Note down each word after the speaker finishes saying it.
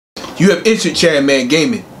You have entered ChariotMan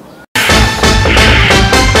Gaming.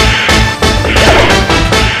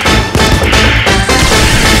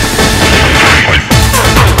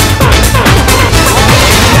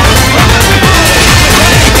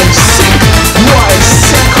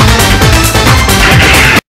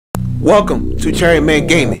 Welcome to ChariotMan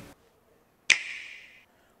Gaming.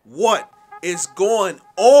 What is going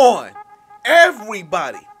on,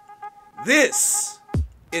 everybody? This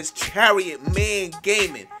is ChariotMan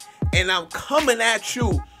Gaming, and I'm coming at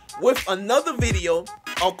you with another video,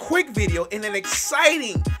 a quick video, and an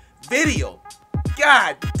exciting video.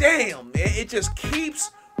 God damn, man, it just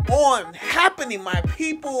keeps on happening, my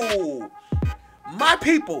people. My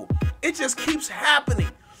people, it just keeps happening.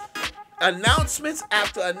 Announcements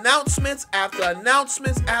after announcements after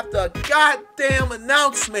announcements after goddamn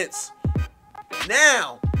announcements.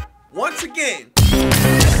 Now, once again,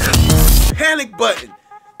 Panic Button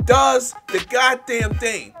does the goddamn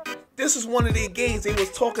thing. This is one of the games they was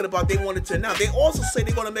talking about they wanted to announce. They also say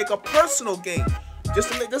they're gonna make a personal game. Just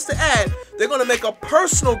to add, they're gonna make a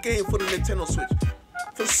personal game for the Nintendo Switch.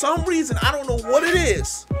 For some reason, I don't know what it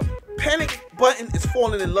is, Panic Button is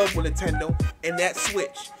falling in love with Nintendo and that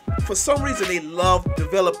Switch. For some reason, they love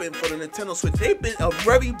developing for the Nintendo Switch. They've been a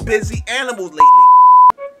very busy animal lately.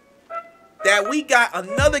 That we got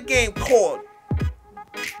another game called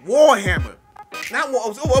Warhammer. Not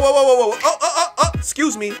War. Whoa.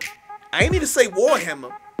 Excuse me. I ain't need to say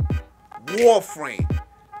Warhammer. Warframe.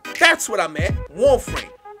 That's what I meant. Warframe.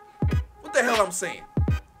 What the hell I'm saying?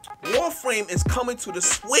 Warframe is coming to the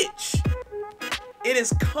Switch. It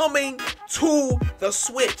is coming to the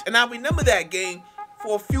Switch. And I remember that game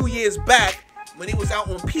for a few years back when it was out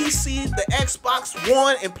on PC, the Xbox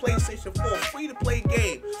One, and PlayStation 4. Free-to-play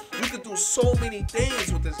game. You could do so many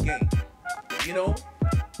things with this game. You know?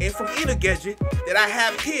 And from Gadget that I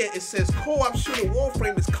have here, it says co-op shooter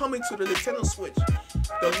Warframe is coming to the Nintendo Switch.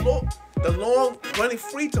 The long-running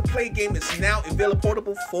free-to-play game is now available in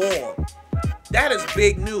portable form. That is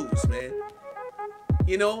big news, man.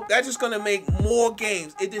 You know, that's just gonna make more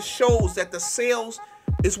games. It just shows that the sales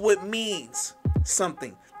is what means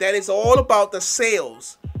something. That is all about the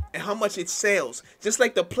sales and how much it sells. Just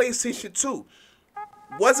like the PlayStation 2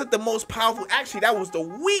 wasn't the most powerful. Actually, that was the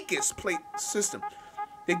weakest play system.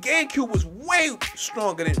 The GameCube was way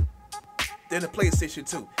stronger than the PlayStation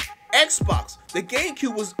 2. Xbox, the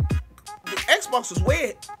GameCube was. The Xbox was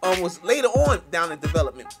way was later on down in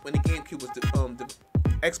development when the GameCube was the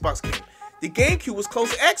Xbox came. The GameCube was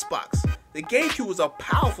close to Xbox. The GameCube was a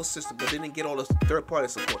powerful system, but they didn't get all the third-party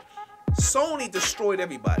support. Sony destroyed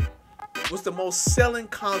everybody. It was the most selling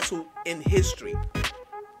console in history,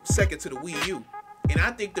 second to the Wii U. And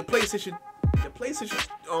I think the PlayStation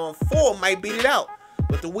 4 might beat it out.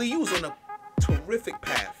 But the Wii U is on a terrific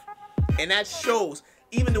path. And that shows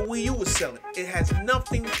even the Wii U was selling. It has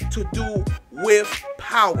nothing to do with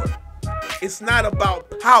power. It's not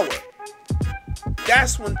about power.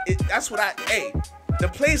 That's what the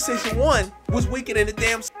PlayStation 1 was weaker than the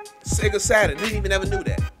damn Sega Saturn. Didn't even ever knew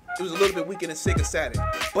that. It was a little bit weaker than Sega Saturn.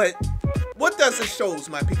 But what does it show,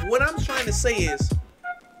 my people? What I'm trying to say is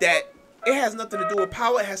that it has nothing to do with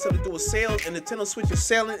power. It has something to do with sales. And Nintendo Switch is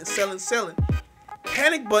selling and selling and selling.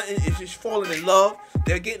 Panic Button is just falling in love.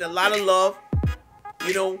 They're getting a lot of love.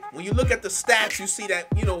 You know, when you look at the stats, you see that,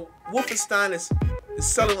 you know, Wolfenstein is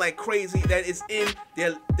selling like crazy. That is in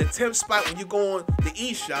the 10th spot when you go on the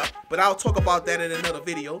eShop. But I'll talk about that in another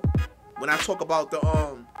video. When I talk about the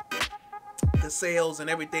sales and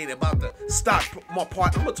everything, about the stock more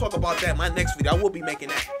part. I'm going to talk about that in my next video. I will be making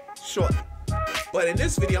that shortly. But in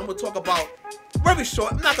this video, I'm going to talk about, very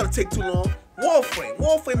short, I'm not going to take too long, Warframe.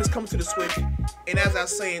 Warframe is coming to the Switch. And as I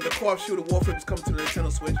was saying, the co-op shooter Warframe is coming to the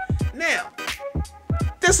Nintendo Switch. Now,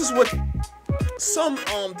 this is what some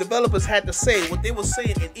developers had to say, what they were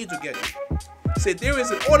saying in Gadget. Said there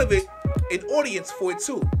is an audience for it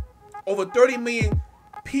too. Over 30 million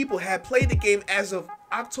people had played the game as of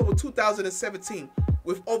October 2017,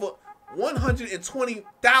 with over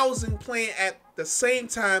 120,000 playing at the same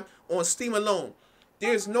time on Steam alone.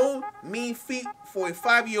 There is no mean feat for a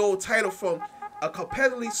 5-year-old title from a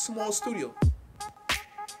competitively small studio.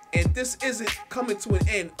 And this isn't coming to an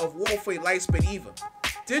end of Warframe lifespan either.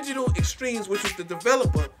 Digital Extremes, which is the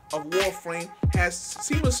developer of Warframe, has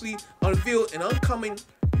seamlessly unveiled an upcoming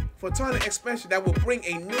Fortuna expansion that will bring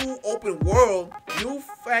a new open world, new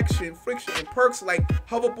faction, friction, and perks like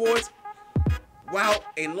hoverboards, while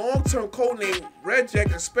a long-term codename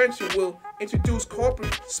Redjack expansion will introduce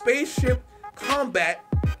corporate spaceship combat.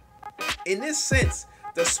 In this sense,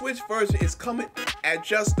 the Switch version is coming at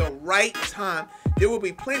just the right time. There will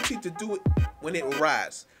be plenty to do it when it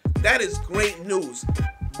arrives. That is great news.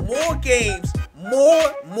 more games,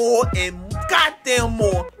 more, and goddamn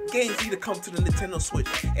more games need to come to the Nintendo Switch.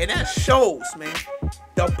 And that shows, man,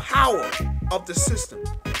 the power of the system.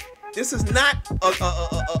 This is not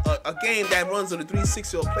a game that runs on the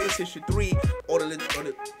 360 or PlayStation 3 or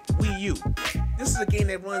the Wii U. This is a game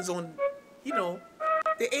that runs on, you know,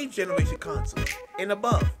 the 8th generation console and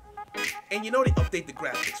above. And you know they update the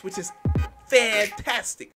graphics, which is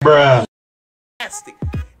fantastic. Bruh. Fantastic.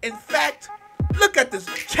 In fact, look at this.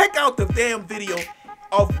 Check out the damn video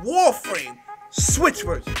of Warframe Switch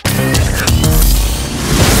version.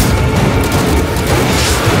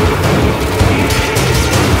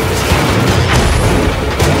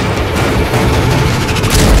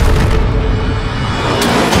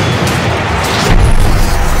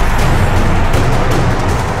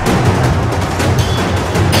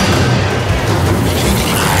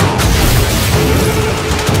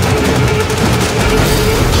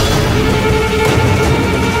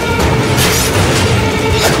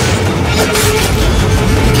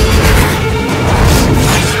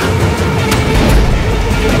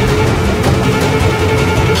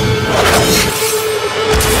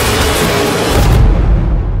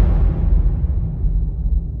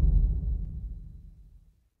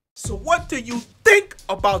 So what do you think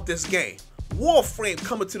about this game? Warframe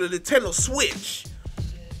coming to the Nintendo Switch.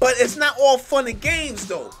 But it's not all fun and games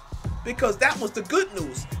though, because that was the good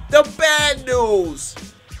news. The bad news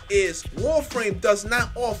is Warframe does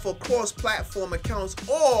not offer cross-platform accounts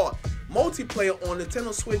or multiplayer on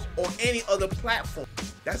Nintendo Switch or any other platform.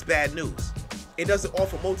 That's bad news. It doesn't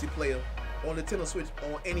offer multiplayer on Nintendo Switch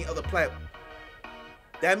or any other platform.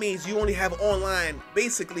 That means you only have online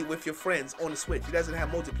basically with your friends on the Switch. It doesn't have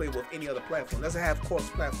multiplayer with any other platform. It doesn't have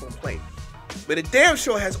cross-platform play. But it damn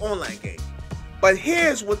sure has online games. But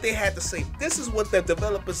here's what they had to say. This is what the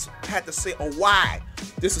developers had to say on why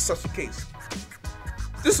this is such a case.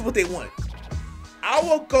 This is what they wanted.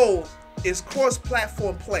 Our goal is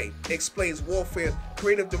cross-platform play, explains Warframe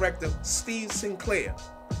creative director Steve Sinclair.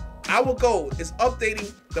 Our goal is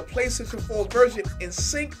updating the PlayStation 4 version in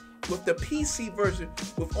sync with the PC version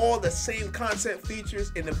with all the same content,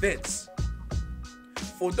 features, and events.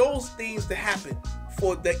 For those things to happen,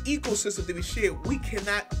 for the ecosystem to be shared, we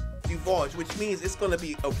cannot divulge, which means it's going to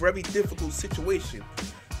be a very difficult situation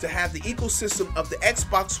to have the ecosystem of the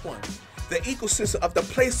Xbox One, the ecosystem of the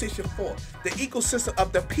PlayStation 4, the ecosystem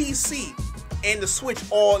of the PC, and the Switch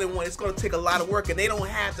all in one. It's going to take a lot of work, and they don't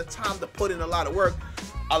have the time to put in a lot of work,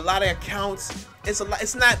 a lot of accounts.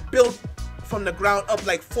 It's not built from the ground up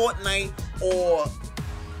like Fortnite or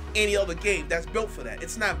any other game that's built for that.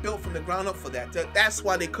 It's not built from the ground up for that. That's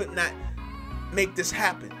why they could not make this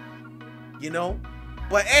happen, you know?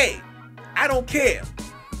 But hey, I don't care.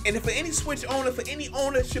 And if for any Switch owner, for any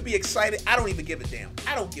owner should be excited, I don't even give a damn.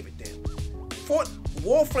 I don't give a damn.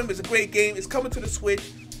 Warframe is a great game. It's coming to the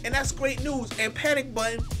Switch, and that's great news. And Panic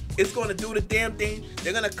Button is going to do the damn thing.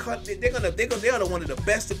 They're gonna cut. They are one of the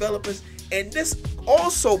best developers. And this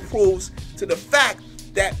also proves to the fact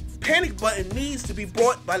that Panic Button needs to be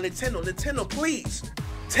bought by Nintendo. Nintendo, please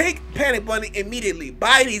take Panic Button immediately.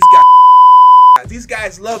 Buy these guys. These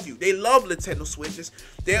guys love you. They love Nintendo Switches.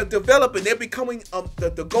 They're developing. They're becoming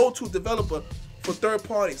the go-to developer for third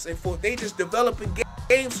parties, and they just developing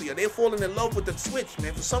games for you. They're falling in love with the Switch,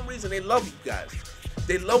 man. For some reason, they love you guys.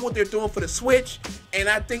 They love what they're doing for the Switch, and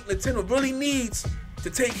I think Nintendo really needs to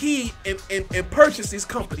take heed and purchase this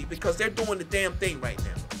company, because they're doing the damn thing right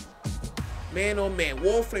now. Man, oh man,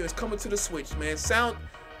 Warframe is coming to the Switch, man.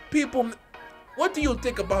 People, what do you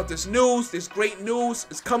think about this news? This great news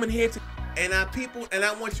is coming here to, and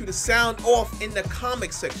I want you to sound off in the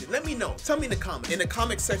comment section. Let me know. Tell me in the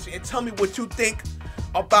comment section, and tell me what you think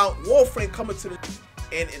about Warframe coming to the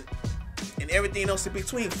and everything else in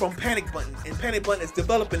between from Panic Button. And Panic Button is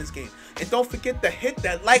developing this game. And don't forget to hit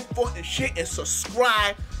that like button and shit, and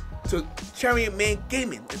subscribe to ChariotMan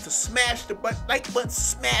Gaming, and to smash the like button,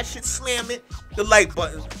 smash it, slam it, the like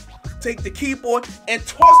button. Take the keyboard and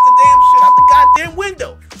toss the damn shit out the goddamn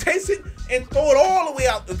window. Taste it and throw it all the way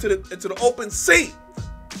out into the open sea.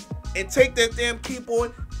 And take that damn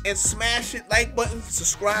keyboard and smash it, like button,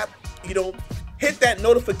 subscribe. You know, hit that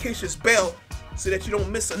notifications bell so that you don't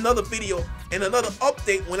miss another video and another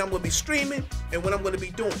update when I'm going to be streaming and when I'm going to be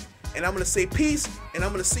doing. And I'm going to say peace, and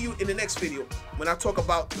I'm going to see you in the next video when I talk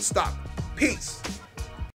about the stock. Peace.